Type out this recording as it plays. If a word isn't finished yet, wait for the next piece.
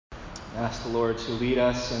I ask the Lord to lead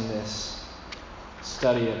us in this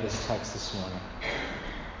study of this text this morning.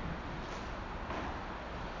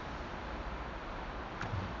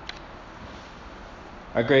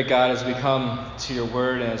 Our great God, as we come to your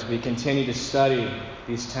word and as we continue to study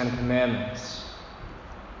these 10 commandments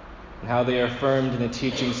and how they are affirmed in the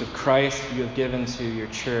teachings of Christ you have given to your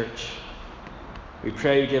church, we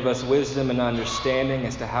pray you give us wisdom and understanding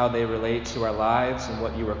as to how they relate to our lives and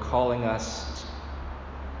what you are calling us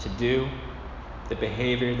to do, the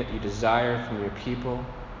behavior that you desire from your people,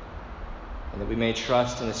 and that we may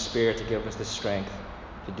trust in the Spirit to give us the strength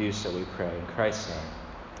to do so, we pray. In Christ's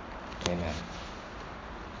name, amen.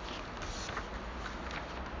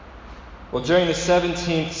 Well, during the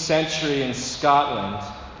 17th century in Scotland,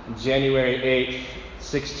 January 8th,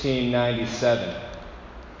 1697,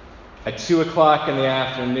 at 2 o'clock in the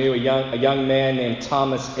afternoon, a young man named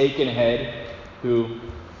Thomas Aikenhead, who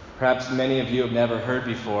perhaps many of you have never heard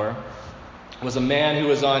before, was a man who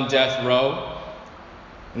was on death row.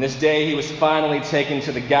 And this day he was finally taken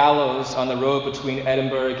to the gallows on the road between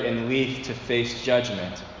Edinburgh and Leith to face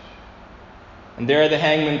judgment. And there the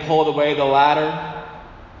hangman pulled away the ladder,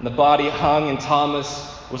 and the body hung, and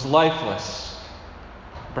Thomas was lifeless.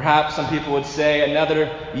 Perhaps some people would say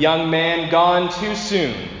another young man gone too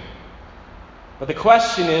soon. But the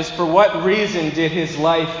question is, for what reason did his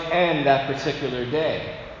life end that particular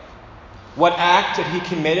day? What act had he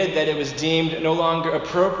committed that it was deemed no longer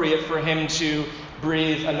appropriate for him to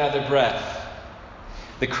breathe another breath?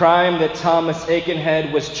 The crime that Thomas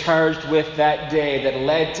Aikenhead was charged with that day that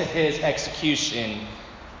led to his execution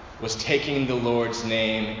was taking the Lord's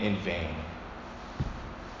name in vain.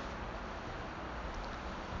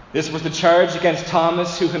 This was the charge against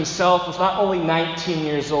Thomas, who himself was not only 19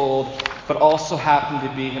 years old, but also happened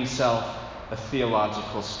to be himself a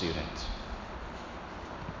theological student.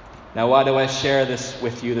 Now, why do I share this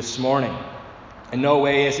with you this morning? In no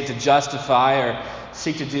way is it to justify or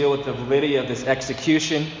seek to deal with the validity of this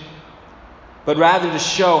execution, but rather to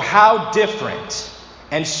show how different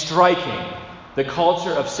and striking the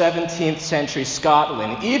culture of 17th century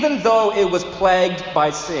Scotland, even though it was plagued by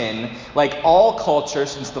sin, like all culture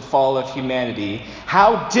since the fall of humanity,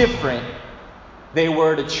 how different they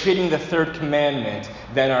were to treating the third commandment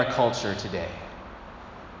than our culture today.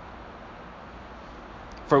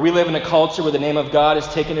 For we live in a culture where the name of God is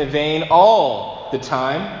taken in vain all the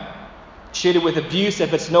time, treated with abuse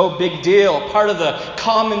if it's no big deal, part of the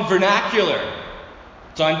common vernacular.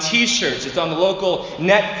 It's on t-shirts, it's on the local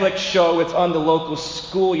Netflix show, it's on the local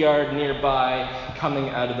schoolyard nearby, coming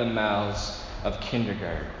out of the mouths of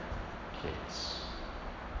kindergarten kids.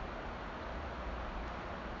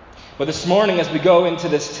 But this morning, as we go into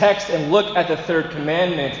this text and look at the third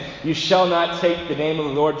commandment, you shall not take the name of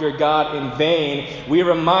the Lord your God in vain, we are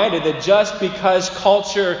reminded that just because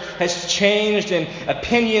culture has changed and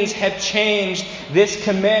opinions have changed, this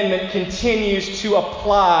commandment continues to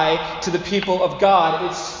apply to the people of God.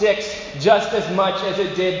 It sticks just as much as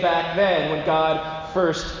it did back then when God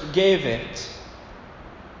first gave it.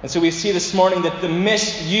 And so we see this morning that the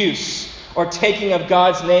misuse or taking of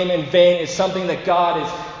God's name in vain is something that God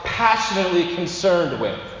is passionately concerned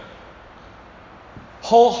with,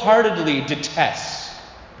 wholeheartedly detests,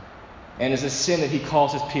 and is a sin that he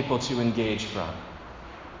calls his people to engage from.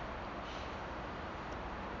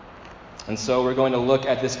 And so we're going to look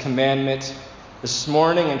at this commandment this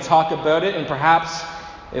morning and talk about it, and perhaps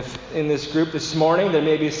if in this group this morning there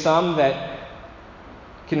may be some that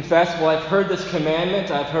confess, well, I've heard this commandment,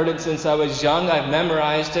 I've heard it since I was young, I've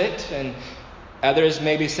memorized it, and others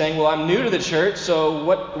may be saying, well, I'm new to the church, so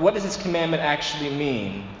what does this commandment actually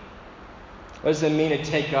mean? What does it mean to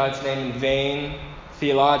take God's name in vain,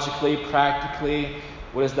 theologically, practically?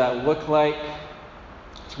 What does that look like?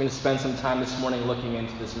 So we're going to spend some time this morning looking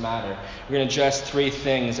into this matter. We're going to address three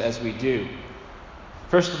things as we do.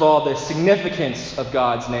 First of all, the significance of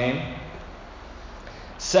God's name.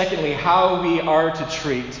 Secondly, how we are to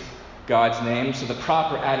treat God's name, so the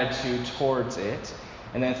proper attitude towards it.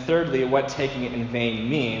 And then thirdly, what taking it in vain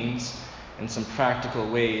means and some practical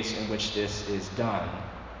ways in which this is done.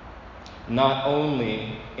 Not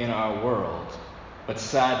only in our world, but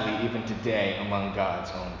sadly even today among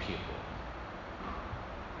God's own people.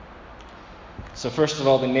 So first of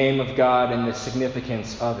all, the name of God and the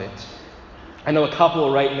significance of it. I know a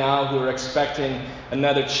couple right now who are expecting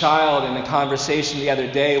another child. In a conversation the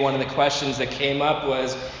other day, one of the questions that came up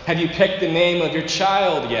was, have you picked the name of your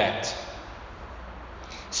child yet?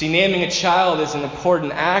 See, naming a child is an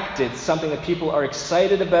important act. It's something that people are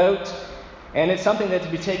excited about, and it's something that to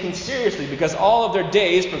be taken seriously because all of their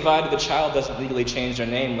days, provided the child doesn't legally change their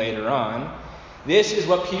name later on, this is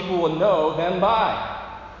what people will know them by.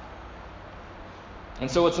 And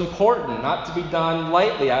so it's important, not to be done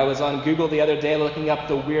lightly. I was on Google the other day looking up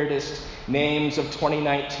the weirdest names of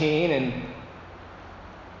 2019, and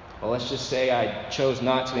well, let's just say I chose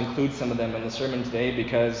not to include some of them in the sermon today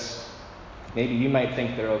because maybe you might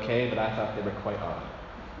think they're okay, but I thought they were quite odd.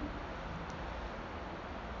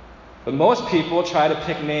 But most people try to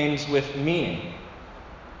pick names with meaning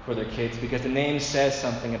for their kids because the name says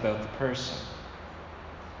something about the person.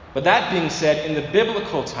 But that being said, in the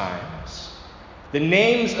biblical times, the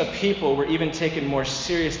names of people were even taken more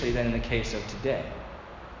seriously than in the case of today.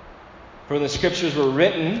 For when the scriptures were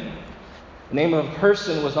written, the name of a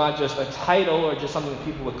person was not just a title or just something that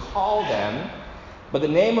people would call them, but the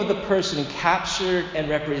name of the person captured and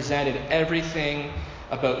represented everything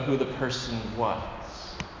about who the person was.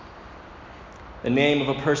 The name of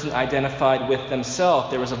a person identified with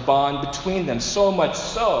themselves. There was a bond between them, so much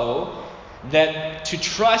so that to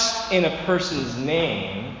trust in a person's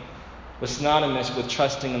name was synonymous with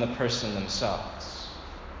trusting in the person themselves.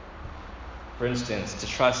 For instance, to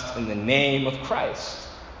trust in the name of Christ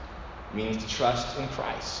means to trust in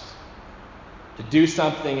Christ. To do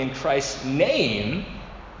something in Christ's name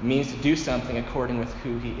means to do something according with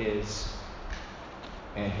who he is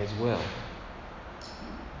and his will.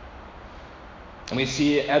 And we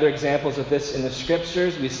see other examples of this in the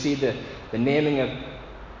scriptures. We see the naming of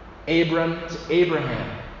Abram to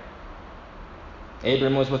Abraham.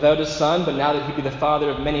 Abram was without a son, but now that he'd be the father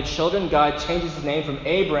of many children, God changes his name from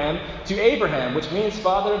Abram to Abraham, which means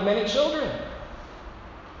father of many children.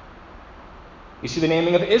 You see the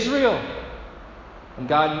naming of Israel, and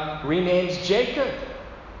God renames Jacob.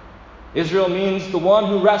 Israel means the one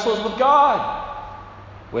who wrestles with God,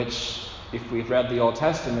 which, if we've read the Old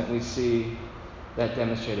Testament, we see that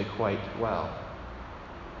demonstrated quite well.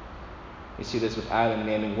 You see this with Adam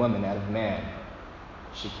naming woman out of man.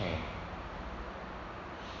 She came.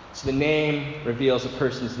 So the name reveals a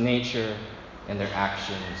person's nature and their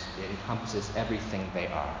actions. It encompasses everything they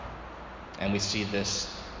are. And we see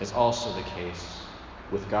this is also the case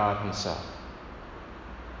with God himself.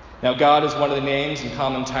 Now, God is one of the names and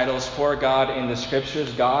common titles for God in the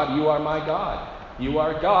scriptures. God, you are my God. You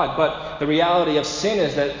are God. But the reality of sin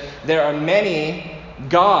is that there are many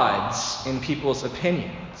gods in people's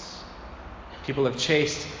opinions. People have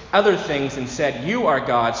chased other things and said, you are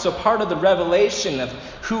God. So part of the revelation of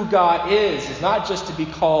who God is not just to be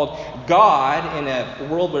called God in a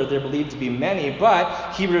world where there are believed to be many,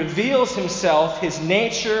 but he reveals himself, his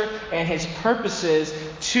nature, and his purposes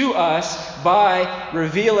to us by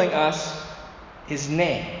revealing us his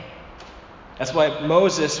name. That's why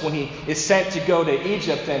Moses, when he is sent to go to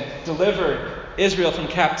Egypt and deliver Israel from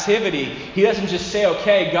captivity, he doesn't just say,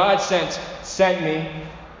 okay, God sent me.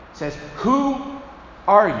 He says, who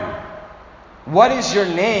are you? What is your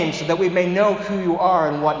name, so that we may know who you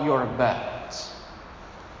are and what you're about?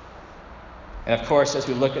 And of course, as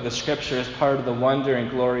we look at the scriptures, part of the wonder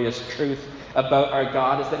and glorious truth about our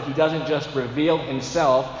God is that he doesn't just reveal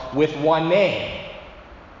himself with one name,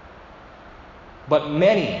 but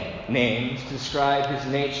many names to describe his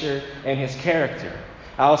nature and his character.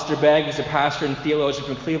 Alistair Begg, who's a pastor and theologian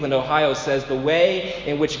from Cleveland, Ohio, says the way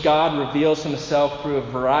in which God reveals himself through a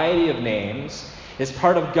variety of names is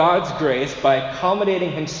part of God's grace by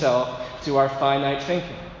accommodating himself to our finite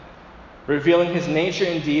thinking, revealing his nature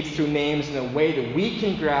and deeds through names in a way that we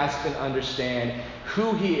can grasp and understand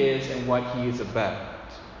who he is and what he is about.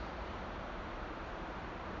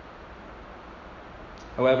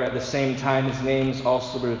 However, at the same time, his names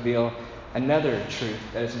also reveal another truth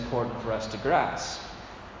that is important for us to grasp.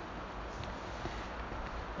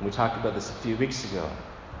 And we talked about this a few weeks ago.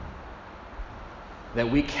 That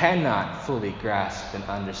we cannot fully grasp and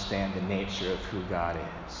understand the nature of who God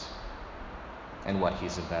is and what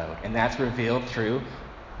he's about. And that's revealed through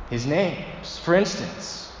his names. For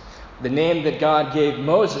instance, the name that God gave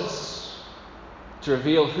Moses to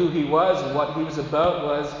reveal who he was and what he was about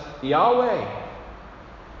was Yahweh.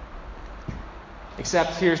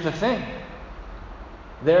 Except here's the thing.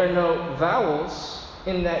 There are no vowels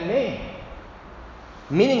in that name.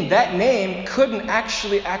 Meaning that name couldn't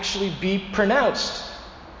actually be pronounced.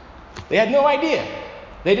 They had no idea.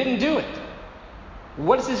 They didn't do it.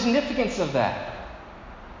 What is the significance of that?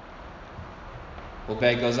 Well,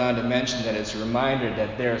 Begg goes on to mention that it's a reminder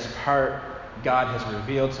that there's part God has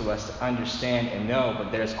revealed to us to understand and know,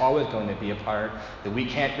 but there's always going to be a part that we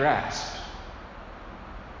can't grasp.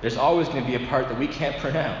 There's always going to be a part that we can't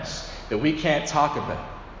pronounce, that we can't talk about.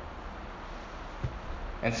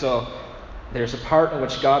 And so there's a part in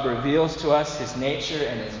which God reveals to us his nature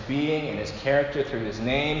and his being and his character through his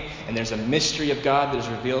name, and there's a mystery of God that is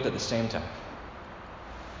revealed at the same time.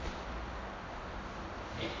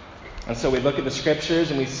 And so we look at the scriptures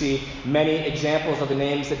and we see many examples of the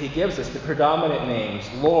names that he gives us, the predominant names: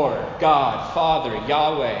 Lord, God, Father,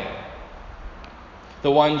 Yahweh,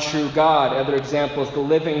 the one true God. Other examples: the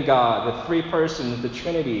living God, the three persons, the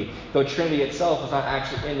Trinity. Though Trinity itself is not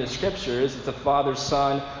actually in the scriptures, it's the Father,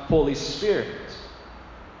 Son, Holy Spirit,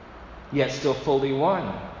 yet still fully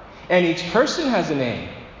one. And each person has a name: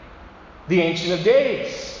 the Ancient of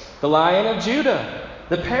Days, the Lion of Judah,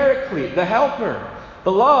 the Paraclete, the Helper,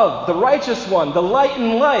 the Love, the Righteous One, the Light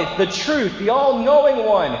and Life, the Truth, the All-Knowing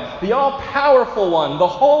One, the All-Powerful One, the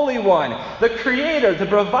Holy One, the Creator, the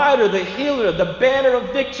Provider, the Healer, the Banner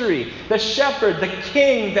of Victory, the Shepherd, the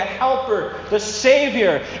King, the Helper, the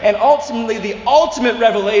Savior. And ultimately, the ultimate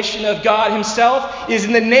revelation of God himself is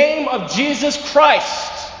in the name of Jesus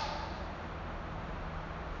Christ,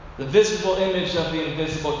 the visible image of the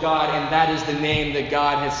invisible God, and that is the name that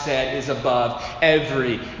God has said is above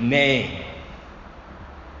every name.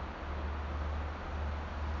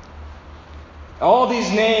 All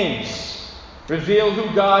these names reveal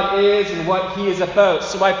who God is and what he is about.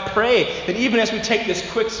 So I pray that even as we take this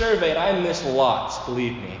quick survey, and I miss lots,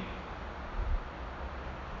 believe me,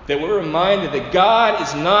 that we're reminded that God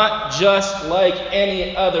is not just like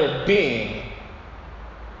any other being,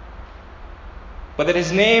 but that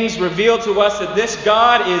his names reveal to us that this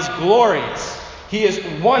God is glorious. He is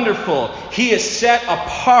wonderful. He is set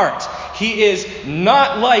apart. He is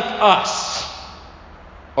not like us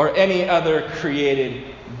or any other created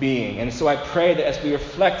being. And so I pray that as we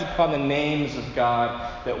reflect upon the names of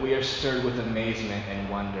God, that we are stirred with amazement and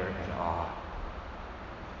wonder and awe.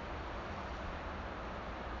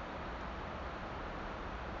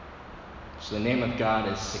 So the name of God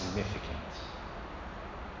is significant.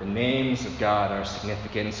 The names of God are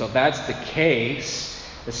significant. And so if that's the case,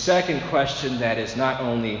 the second question that is not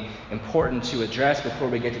only important to address before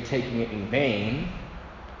we get to taking it in vain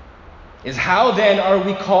is, how then are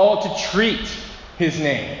we called to treat his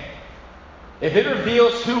name? If it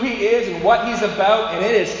reveals who he is and what he's about, and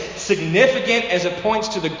it is significant as it points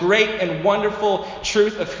to the great and wonderful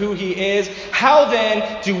truth of who he is, how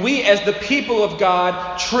then do we as the people of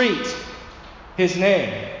God treat his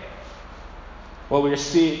name? Well, we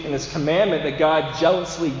see in this commandment that God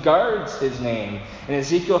jealously guards his name. In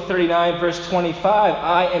Ezekiel 39, verse 25,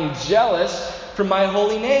 I am jealous for my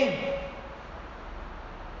holy name.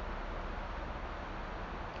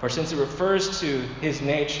 For since it refers to his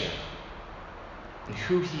nature and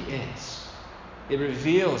who he is, it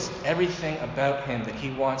reveals everything about him that he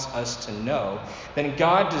wants us to know, then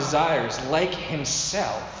God desires, like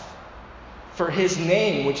himself, for his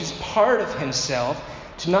name, which is part of himself,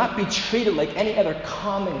 to not be treated like any other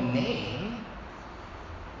common name,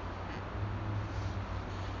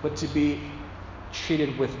 but to be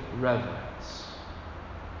treated with reverence,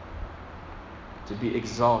 to be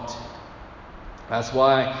exalted. That's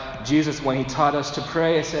why Jesus, when he taught us to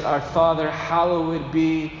pray, said, Our Father, hallowed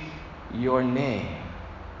be your name.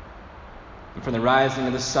 And from the rising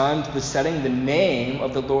of the sun to the setting, the name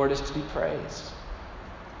of the Lord is to be praised.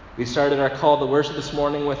 We started our call to worship this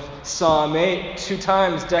morning with Psalm 8, 2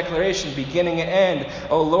 times declaration, beginning and end.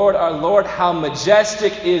 O Lord, our Lord, how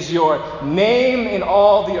majestic is your name in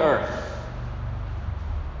all the earth.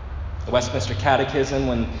 The Westminster Catechism,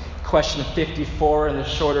 when question 54 in the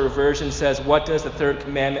shorter version says, what does the third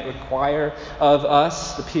commandment require of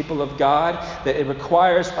us, the people of God? That it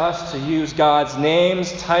requires us to use God's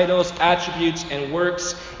names, titles, attributes, and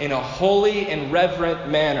works in a holy and reverent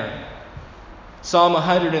manner. Psalm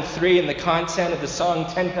 103 in the content of the song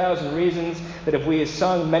 10,000 Reasons that if we have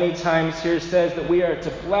sung many times here says that we are to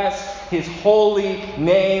bless his holy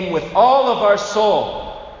name with all of our soul.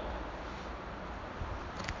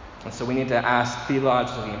 And so we need to ask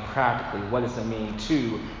theologically and practically, what does it mean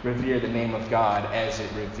to revere the name of God as it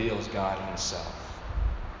reveals God himself?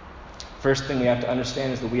 First thing we have to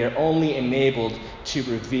understand is that we are only enabled to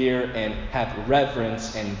revere and have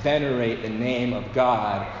reverence and venerate the name of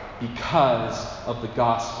God because of the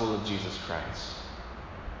gospel of Jesus Christ.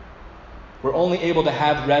 We're only able to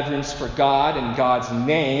have reverence for God and God's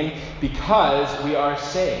name because we are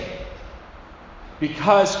saved.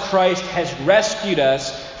 Because Christ has rescued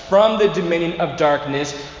us from the dominion of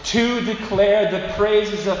darkness to declare the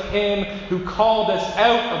praises of him who called us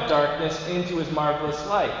out of darkness into his marvelous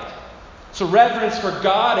light. So reverence for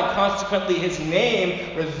God and consequently his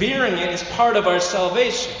name, revering it, is part of our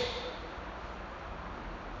salvation.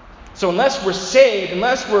 So unless we're saved,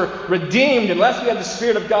 unless we're redeemed, unless we have the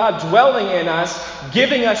Spirit of God dwelling in us,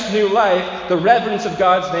 giving us new life, the reverence of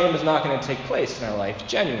God's name is not going to take place in our life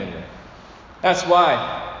genuinely. That's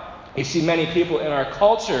why you see many people in our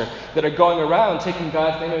culture that are going around taking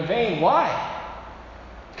God's name in vain. Why?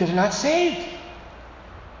 Because they're not saved.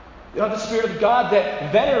 They don't have the Spirit of God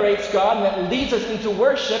that venerates God and that leads us into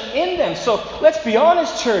worship in them. So let's be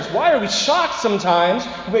honest, church. Why are we shocked sometimes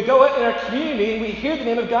when we go out in our community and we hear the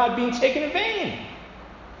name of God being taken in vain?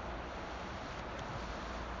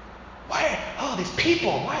 Why? Oh, these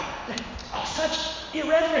people. Why? Oh, such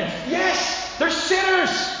irreverence. Yes, they're sinners.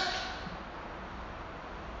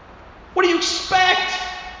 What do you expect?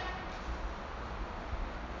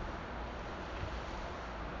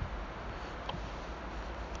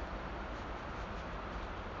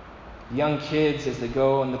 Young kids, as they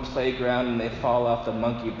go on the playground and they fall off the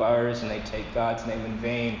monkey bars and they take God's name in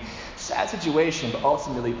vain. Sad situation, but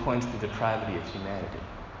ultimately points to the depravity of humanity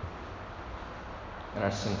and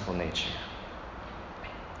our sinful nature.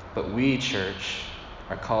 But we, church,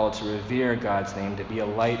 are called to revere God's name, to be a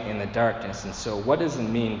light in the darkness. And so what does it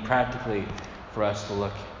mean practically for us to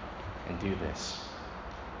look and do this?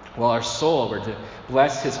 Well, our soul, we're to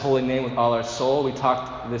bless his holy name with all our soul. We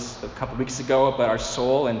talked this a couple weeks ago about our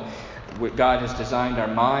soul and what God has designed our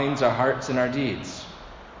minds, our hearts, and our deeds.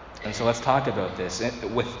 And so let's talk about this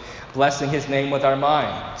with blessing his name with our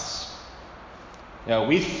minds. You know,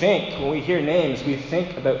 we think, when we hear names, we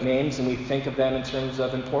think about names and we think of them in terms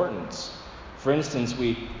of importance. For instance,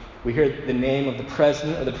 we hear the name of the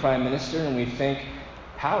president or the prime minister and we think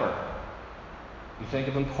power. We think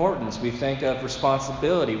of importance. We think of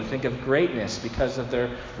responsibility. We think of greatness because of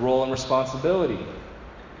their role and responsibility.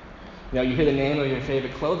 You know, you hear the name of your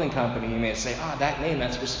favorite clothing company, you may say, that name,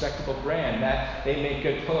 that's a respectable brand. That they make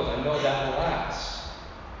good clothes. I know that will last.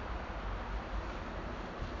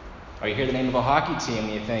 Or you hear the name of a hockey team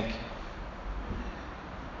and you think,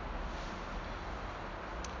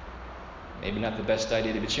 maybe not the best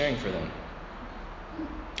idea to be cheering for them.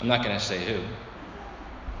 I'm not going to say who.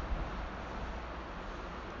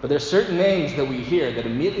 But there's certain names that we hear that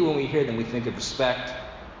immediately when we hear them, we think of respect,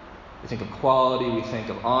 we think of quality, we think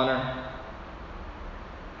of honor.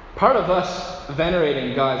 Part of us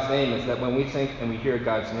venerating God's name is that when we think and we hear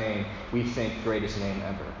God's name, we think greatest name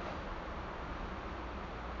ever.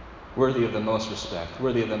 Worthy of the most respect,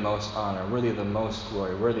 worthy of the most honor, worthy of the most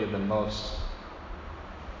glory, worthy of the most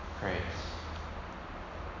praise.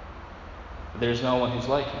 But there's no one who's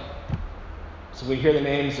like him. So we hear the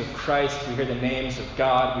names of Christ, we hear the names of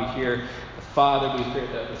God, we hear the Father, we hear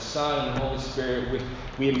the Son and the Holy Spirit.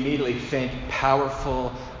 We immediately think powerful,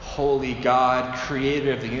 holy God,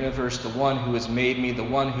 creator of the universe, the one who has made me, the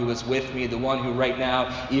one who is with me, the one who right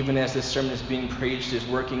now, even as this sermon is being preached, is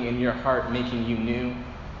working in your heart, making you new.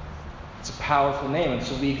 It's a powerful name, and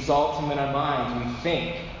so we exalt him in our minds, and we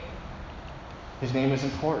think his name is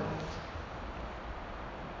important.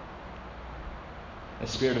 The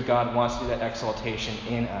Spirit of God wants to do that exaltation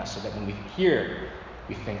in us so that when we hear,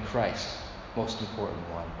 we think Christ, most important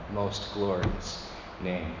one, most glorious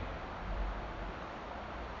name.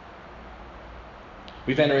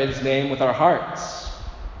 We venerate his name with our hearts,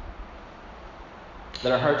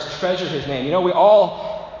 that our hearts treasure his name. You know, we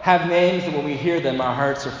all have names that when we hear them, our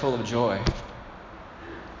hearts are full of joy.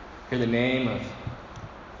 Hear the name of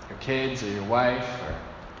your kids or your wife, or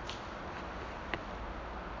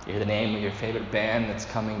you hear the name of your favorite band that's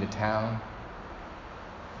coming to town.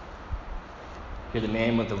 Hear the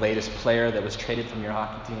name of the latest player that was traded from your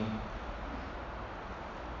hockey team.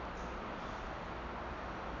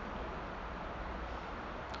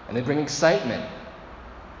 And they bring excitement.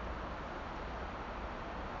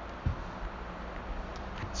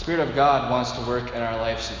 The Spirit of God wants to work in our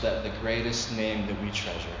lives so that the greatest name that we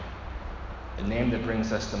treasure, the name that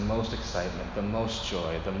brings us the most excitement, the most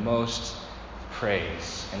joy, the most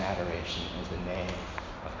praise and adoration is the name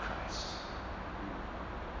of Christ.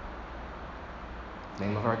 The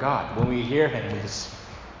name of our God. When we hear him,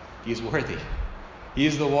 he's worthy.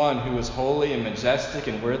 He's the one who is holy and majestic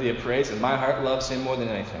and worthy of praise, and my heart loves him more than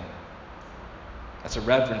anything. That's a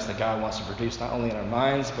reverence that God wants to produce not only in our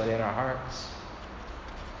minds, but in our hearts.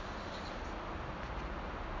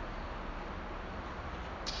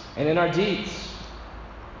 And in our deeds.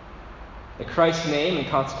 That Christ's name, and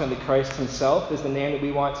consequently Christ himself, is the name that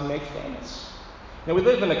we want to make famous. Now, we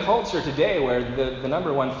live in a culture today where the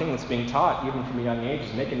number one thing that's being taught, even from a young age,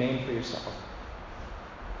 is make a name for yourself.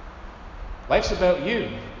 Life's about you.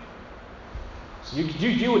 So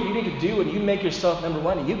you do what you need to do, and you make yourself number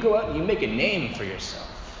one, and you go out and you make a name for yourself.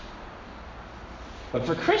 But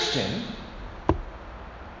for Christian,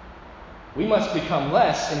 we must become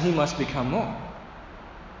less, and he must become more.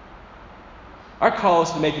 Our call is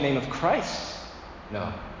to make the name of Christ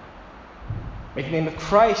known. Make the name of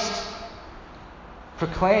Christ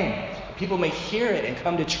proclaimed. People may hear it and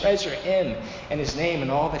come to treasure him and his name and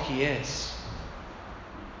all that he is.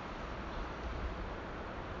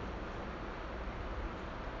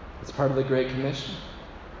 It's part of the Great Commission.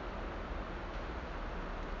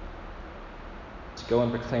 To go and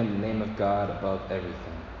proclaim the name of God above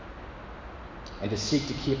everything. And to seek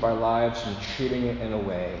to keep our lives from treating it in a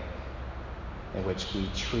way in which we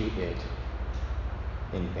treat it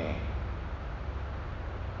in vain.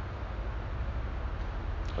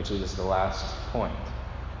 Which leads us to the last point.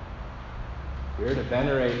 We are to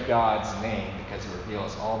venerate God's name because it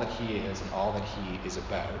reveals all that He is and all that He is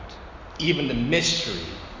about. Even the mystery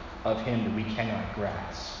of Him that we cannot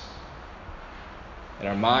grasp. In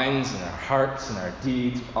our minds and our hearts and our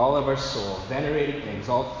deeds, all of our soul, venerating and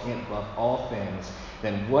exalting Him above all things,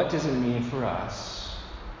 then what does it mean for us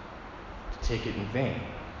to take it in vain?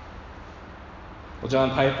 Well,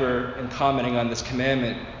 John Piper, in commenting on this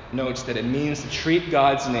commandment, notes that it means to treat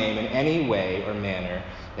God's name in any way or manner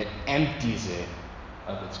that empties it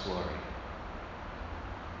of its glory.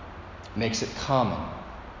 Makes it common.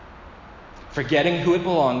 Forgetting who it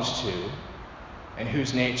belongs to and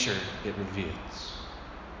whose nature it reveals.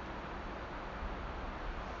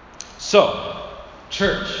 So,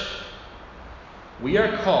 church, we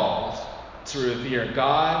are called to revere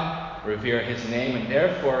God, revere His name, and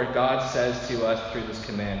therefore God says to us through this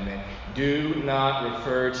commandment, do not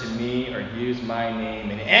refer to me or use my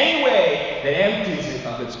name in any way that empties it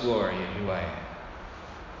of its glory and who I am.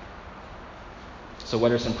 So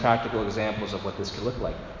what are some practical examples of what this could look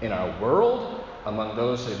like in our world, among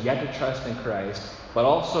those who have yet to trust in Christ, but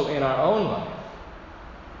also in our own life?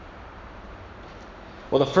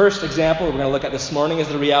 Well, the first example we're going to look at this morning is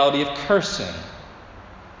the reality of cursing.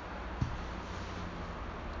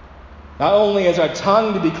 Not only is our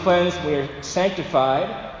tongue to be cleansed when we are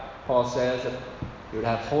sanctified, Paul says that you would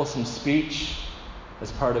have wholesome speech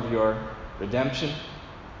as part of your redemption.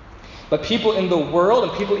 But people in the world,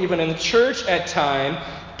 and people even in the church at times,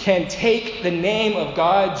 can take the name of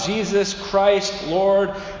God, Jesus Christ, Lord,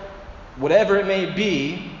 whatever it may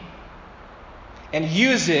be, and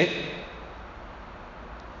use it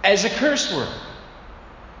as a curse word.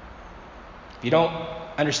 If you don't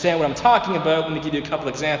understand what I'm talking about, let me give you a couple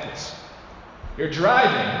examples. You're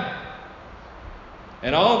driving,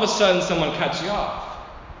 and all of a sudden someone cuts you off.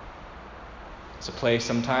 It's a place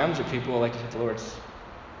sometimes where people like to take the Lord's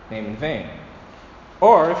name in vain.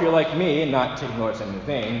 Or if you're like me and not taking the Lord's name in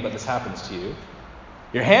vain, but this happens to you,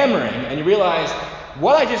 you're hammering and you realize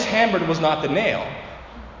what I just hammered was not the nail.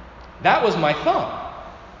 That was my thumb.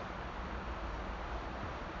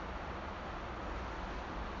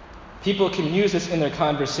 People can use this in their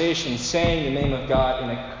conversation, saying the name of God in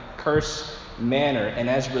a curse manner, and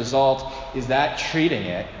as a result, is that treating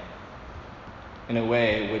it in a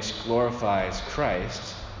way which glorifies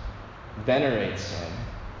Christ, venerates Him,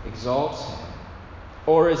 exalts Him,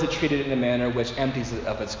 or is it treated in a manner which empties it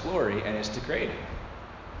of its glory and is degrading?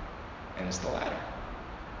 And it's the latter.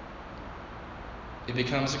 It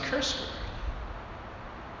becomes a curse word.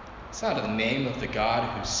 It's not a name of the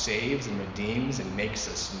God who saves and redeems and makes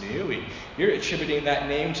us new. You're attributing that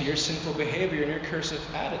name to your sinful behavior and your cursive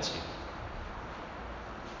attitude.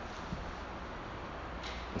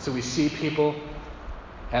 And so we see people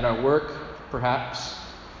at our work, perhaps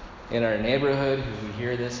in our neighborhood, who we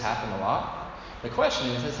hear this happen a lot. The question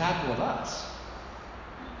is, does this happen with us?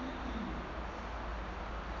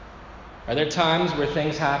 Are there times where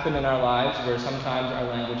things happen in our lives where sometimes our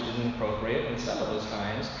language isn't appropriate, and some of those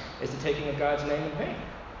times is the taking of God's name in vain?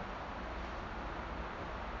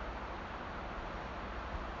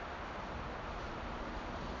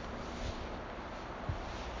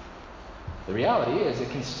 The reality is it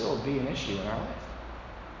can still be an issue in our life.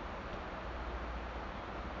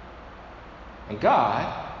 And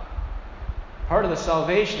God, part of the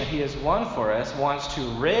salvation that He has won for us, wants to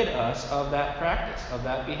rid us of that practice, of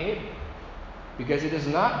that behavior. Because it does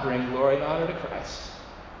not bring glory and honor to Christ.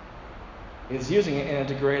 It's using it in a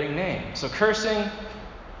degrading name. So cursing,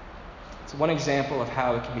 it's one example of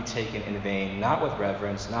how it can be taken in vain, not with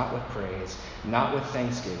reverence, not with praise, not with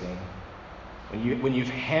thanksgiving. When you've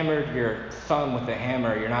hammered your thumb with a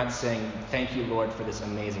hammer, you're not saying, thank you, Lord, for this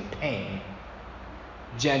amazing pain.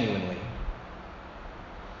 Genuinely.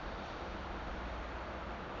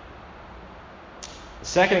 The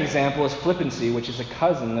second example is flippancy, which is a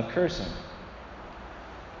cousin of cursing.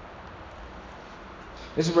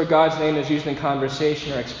 This is where God's name is used in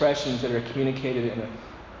conversation or expressions that are communicated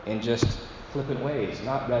in just flippant ways,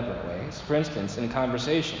 not reverent ways. For instance, in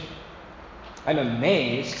conversation, I'm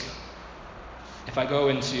amazed if I go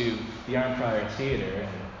into the Armprior Theater and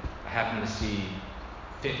I happen to see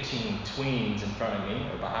 15 tweens in front of me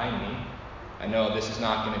or behind me. I know this is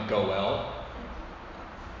not going to go well.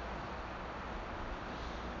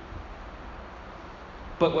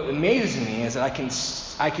 But what amazes me is that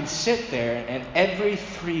I can sit there and every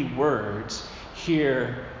 3 words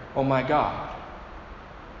hear, "Oh my God,"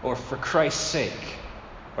 or "for Christ's sake,"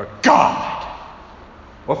 or "God,"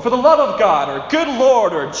 or "for the love of God," or "good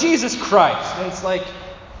Lord," or "Jesus Christ." And it's like,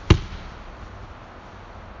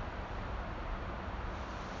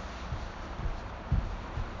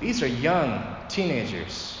 these are young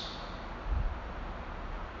teenagers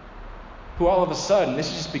who all of a sudden, this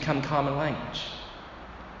has just become common language.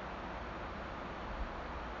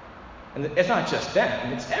 And it's not just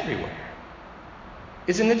them, it's everywhere.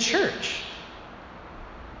 It's in the church.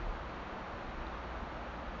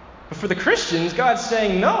 But for the Christians, God's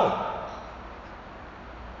saying no.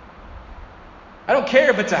 I don't care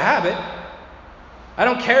if it's a habit. I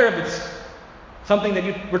don't care if it's something that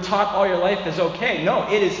you were taught all your life is okay.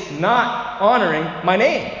 No, it is not honoring my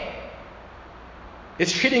name.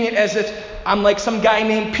 It's treating it as if I'm like some guy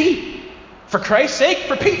named Pete. For Christ's sake,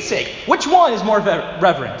 for Pete's sake. Which one is more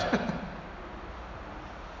reverent?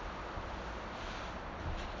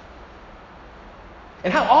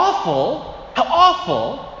 And how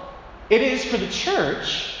awful it is for the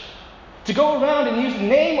church to go around and use the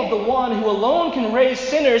name of the one who alone can raise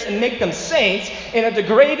sinners and make them saints in a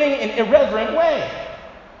degrading and irreverent way.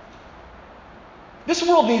 This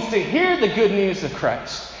world needs to hear the good news of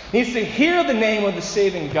Christ, needs to hear the name of the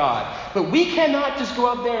saving God. But we cannot just go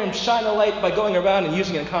out there and shine a light by going around and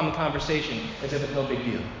using it in common conversation as if it's no big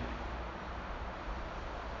deal.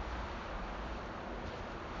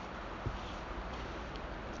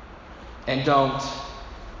 And don't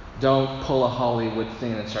pull a Hollywood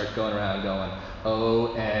thing and start going around going,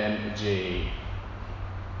 OMG.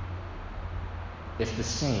 It's the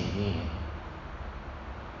same meaning.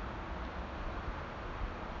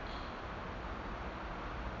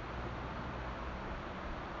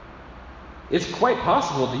 It's quite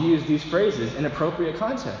possible to use these phrases in appropriate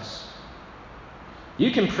contexts.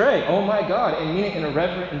 You can pray, "Oh my God," and mean it in a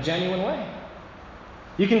reverent and genuine way.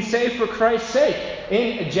 You can say "for Christ's sake"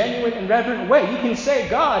 in a genuine and reverent way. You can say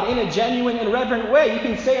 "God" in a genuine and reverent way. You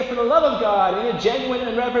can say it "for the love of God" in a genuine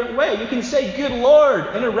and reverent way. You can say "good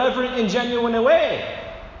Lord" in a reverent and genuine way.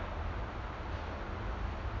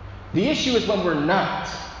 The issue is when we're not.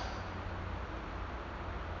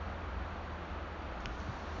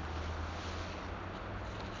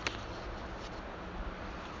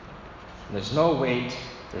 There's no weight,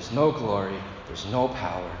 there's no glory, there's no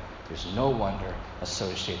power, there's no wonder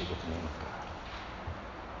associated with the name of God.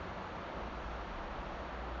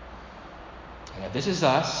 And if this is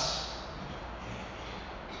us,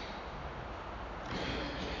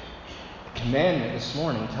 the commandment this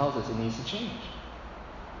morning tells us it needs to change.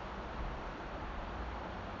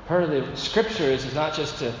 Part of the scriptures is not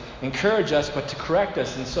just to encourage us, but to correct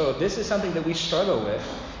us. And so if this is something that we struggle with,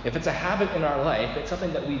 if it's a habit in our life, it's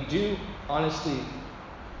something that we do honestly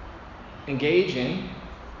engage in,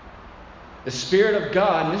 the Spirit of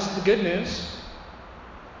God, and this is the good news,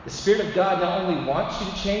 the Spirit of God not only wants you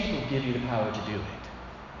to change, but will give you the power to do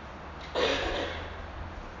it.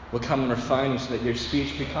 Will come and refine you so that your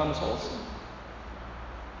speech becomes wholesome.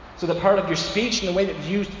 So that part of your speech and the way that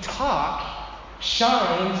you talk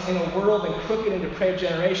shines in a world and crooked and depraved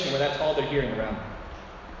generation where that's all they're hearing around them.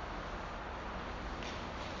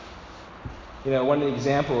 You know, one of the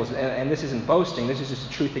examples, and this isn't boasting, this is just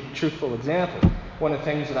a truthful example. One of the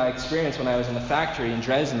things that I experienced when I was in the factory in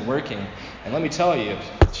Dresden working, and let me tell you,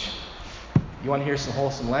 you want to hear some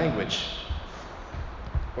wholesome language,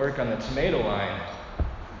 work on the tomato line,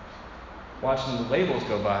 watching the labels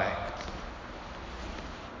go by.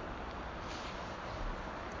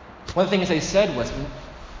 One of the things they said was,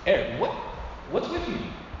 "Eric, what's with you?"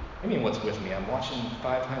 I mean, what's with me? I'm watching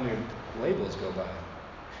 500 labels go by.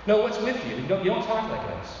 "No, what's with you? You don't talk like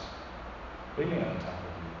us." "What do you mean I don't talk like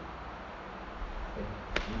you?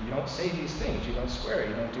 You don't say these things. You don't swear.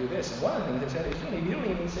 You don't do this." And one of the things they said is, "You don't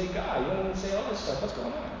even say God. You don't even say all this stuff. What's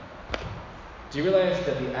going on?" Do you realize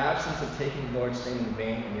that the absence of taking the Lord's name in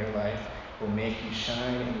vain in your life will make you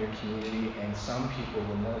shine in your community, and some people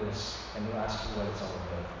will notice and they'll ask you what it's all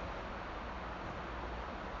about?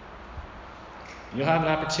 You'll have an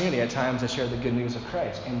opportunity at times to share the good news of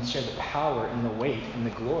Christ and share the power and the weight and the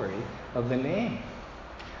glory of the name.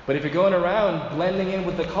 But if you're going around blending in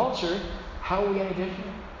with the culture, how are we any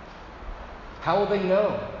different? How will they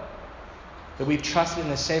know that we've trusted in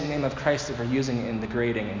the saving name of Christ if we're using it in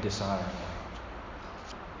degrading and dishonoring way?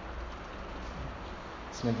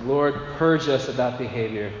 So may the Lord purge us of that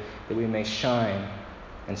behavior that we may shine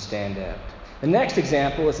and stand out. The next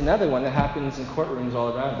example is another one that happens in courtrooms all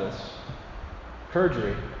around us.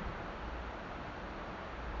 Perjury.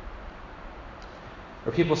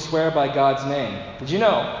 Where people swear by God's name. Did you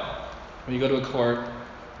know, when you go to a court,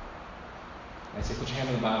 And I say, put your hand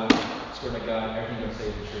on the Bible, swear by God, everything you're going to say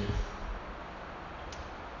is the truth.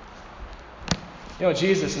 You know,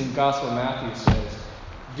 Jesus in the Gospel of Matthew says,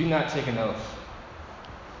 do not take an oath.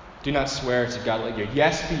 Do not swear to God. Let your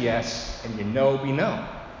yes be yes and your no be no.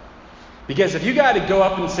 Because if you got to go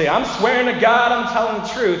up and say, I'm swearing to God, I'm telling the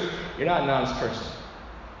truth, you're not an honest person.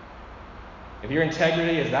 If your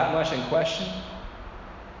integrity is that much in question,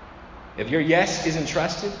 if your yes isn't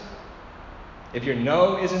trusted, if your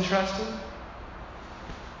no isn't trusted,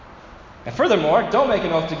 and furthermore, don't make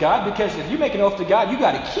an oath to God, because if you make an oath to God, you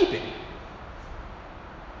got to keep it.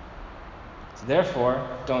 So therefore,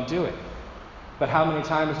 don't do it. But how many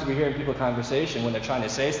times do we hear in people's conversation when they're trying to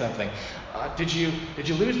say something? Did you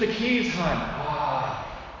lose the keys, hon?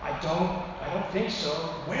 I don't think so.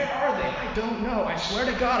 Where are they? I don't know. I swear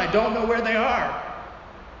to God, I don't know where they are.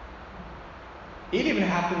 It even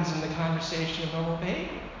happens in the conversation of normal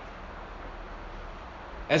behavior.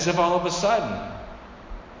 As if all of a sudden,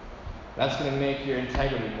 that's going to make your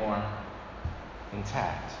integrity more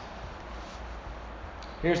intact.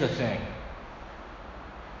 Here's the thing.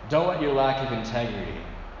 Don't let your lack of integrity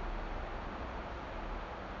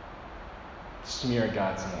smear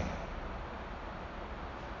God's name.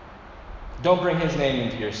 Don't bring his name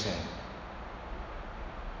into your sin.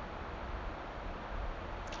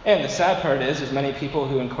 And the sad part is, there's many people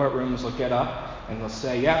who in courtrooms will get up and they'll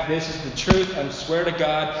say, yeah, this is the truth, I swear to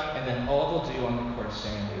God, and then all they'll do on the court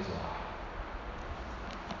stand is lie.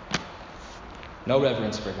 No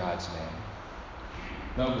reverence for God's name.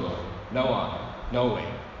 No glory, no honor, no weight.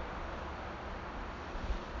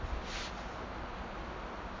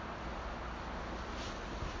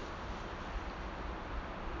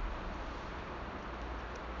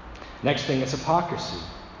 Next thing is hypocrisy,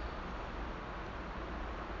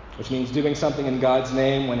 which means doing something in God's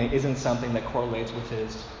name when it isn't something that correlates with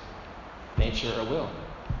his nature or will.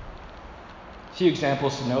 A few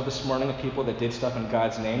examples to note this morning of people that did stuff in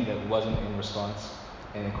God's name that wasn't in response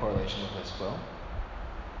and in correlation with his will.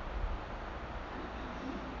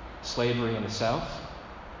 Slavery in the South.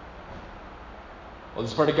 Well,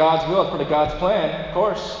 it's part of God's will, it's part of God's plan, of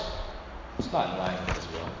course. It's not in line with his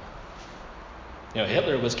will. You know,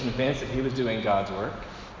 Hitler was convinced that he was doing God's work.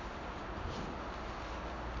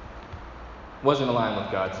 Wasn't aligned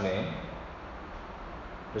with God's name.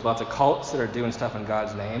 There's lots of cults that are doing stuff in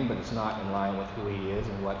God's name, but it's not in line with who he is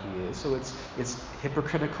and what he is. So it's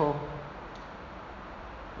hypocritical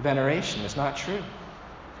veneration. It's not true.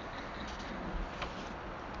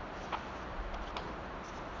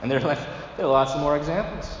 And there are lots of more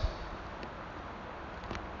examples.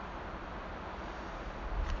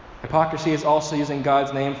 Hypocrisy is also using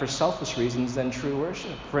God's name for selfish reasons than true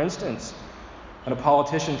worship. For instance, when a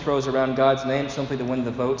politician throws around God's name simply to win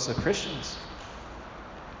the votes of Christians,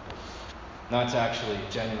 not to actually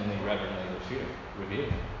genuinely, reverently revere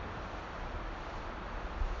him.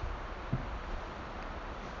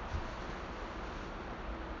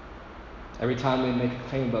 Every time we make a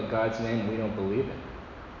claim about God's name, we don't believe it.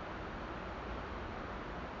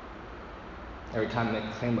 Every time we make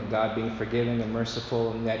a claim about God being forgiving and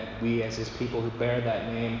merciful, and that we as his people who bear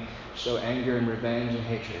that name show anger and revenge and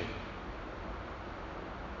hatred,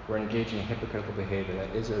 we're engaging in hypocritical behavior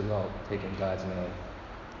that is a result of taking God's name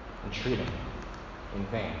and treating him in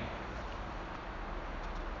vain.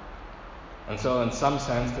 And so in some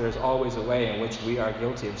sense, there is always a way in which we are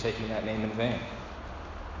guilty of taking that name in vain.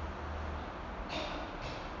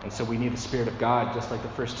 And so we need the Spirit of God, just like the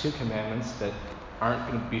first two commandments that aren't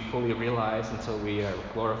going to be fully realized until we are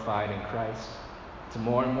glorified in Christ, to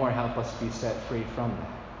more and more help us be set free from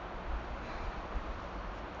that.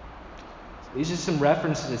 So these are some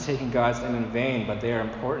references to taking God's name in vain, but they are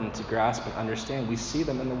important to grasp and understand. We see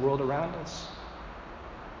them in the world around us,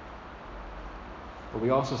 but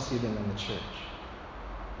we also see them in the church.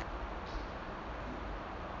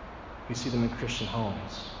 We see them in Christian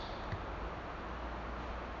homes.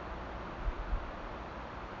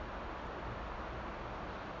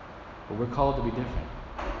 But we're called to be different.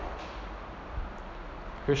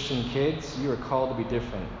 Christian kids, you are called to be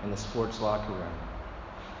different in the sports locker room.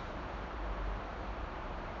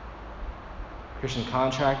 Christian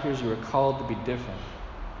contractors, you are called to be different.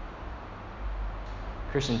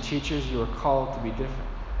 Christian teachers, you are called to be different.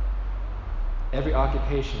 Every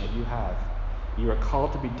occupation that you have, you are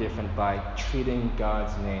called to be different by treating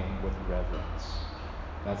God's name with reverence.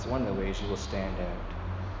 That's one of the ways you will stand out.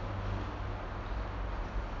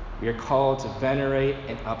 We are called to venerate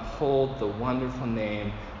and uphold the wonderful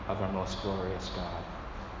name of our most glorious God.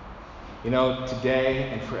 You know, today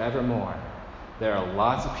and forevermore, there are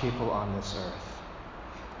lots of people on this earth,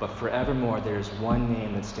 but forevermore there is one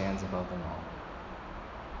name that stands above them all.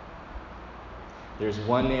 There's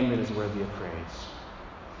one name that is worthy of praise.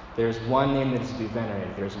 There's one name that is to be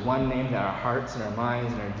venerated. There's one name that our hearts and our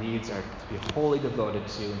minds and our deeds are to be wholly devoted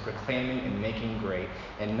to and proclaiming and making great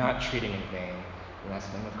and not treating in vain, and that's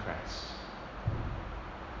the name of Christ.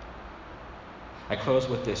 I close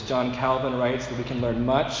with this. John Calvin writes that we can learn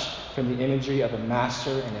much from the imagery of a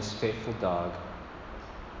master and his faithful dog.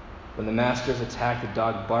 When the master is attacked, the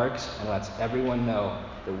dog barks and lets everyone know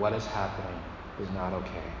that what is happening is not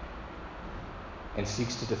okay, and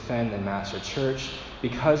seeks to defend the master church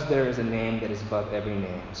because there is a name that is above every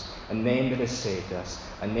name, a name that has saved us,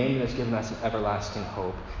 a name that has given us an everlasting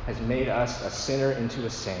hope, has made us a sinner into a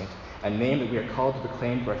saint, a name that we are called to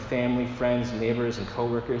proclaim to our family, friends, neighbors, and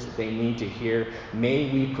co-workers that they need to hear.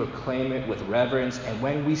 May we proclaim it with reverence, and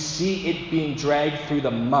when we see it being dragged through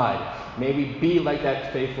the mud, may we be like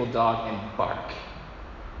that faithful dog and bark.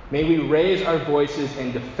 May we raise our voices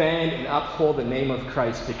and defend and uphold the name of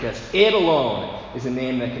Christ, because it alone is a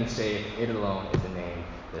name that can save. It alone is a name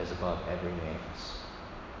that is above every name.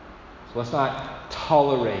 So let's not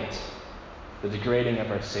tolerate the degrading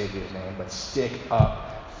of our Savior's name, but stick up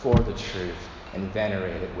for the truth and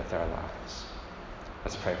venerate it with our lives.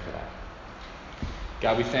 Let's pray for that.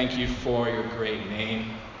 God, we thank you for your great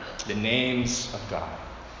name, the names of God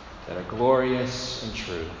that are glorious and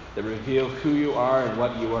true, that reveal who you are and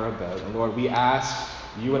what you are about. And Lord, we ask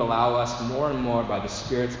you would allow us more and more by the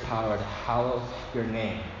Spirit's power to hallow your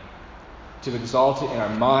name, to exalt it in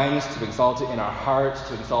our minds, to exalt it in our hearts,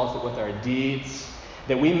 to exalt it with our deeds,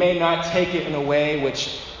 that we may not take it in a way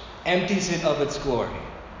which empties it of its glory,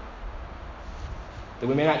 that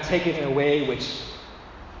we may not take it in a way which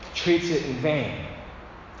treats it in vain.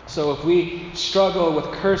 So if we struggle with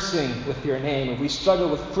cursing with your name, if we struggle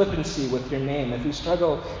with flippancy with your name, if we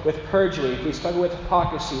struggle with perjury, if we struggle with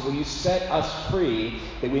hypocrisy, will you set us free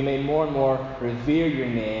that we may more and more revere your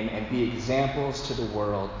name and be examples to the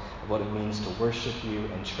world of what it means to worship you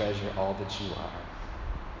and treasure all that you are.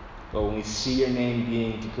 But when we see your name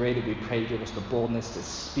being degraded, we pray you give us the boldness to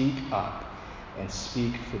speak up and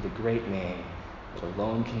speak for the great name that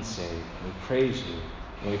alone can save. And we praise you,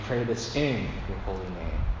 and we pray this in your holy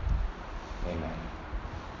name. Amen.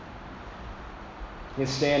 We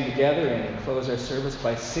stand together and close our service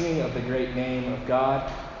by singing of the great name of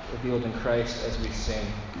God revealed in Christ as we sing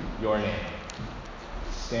your name.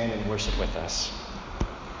 Stand and worship with us.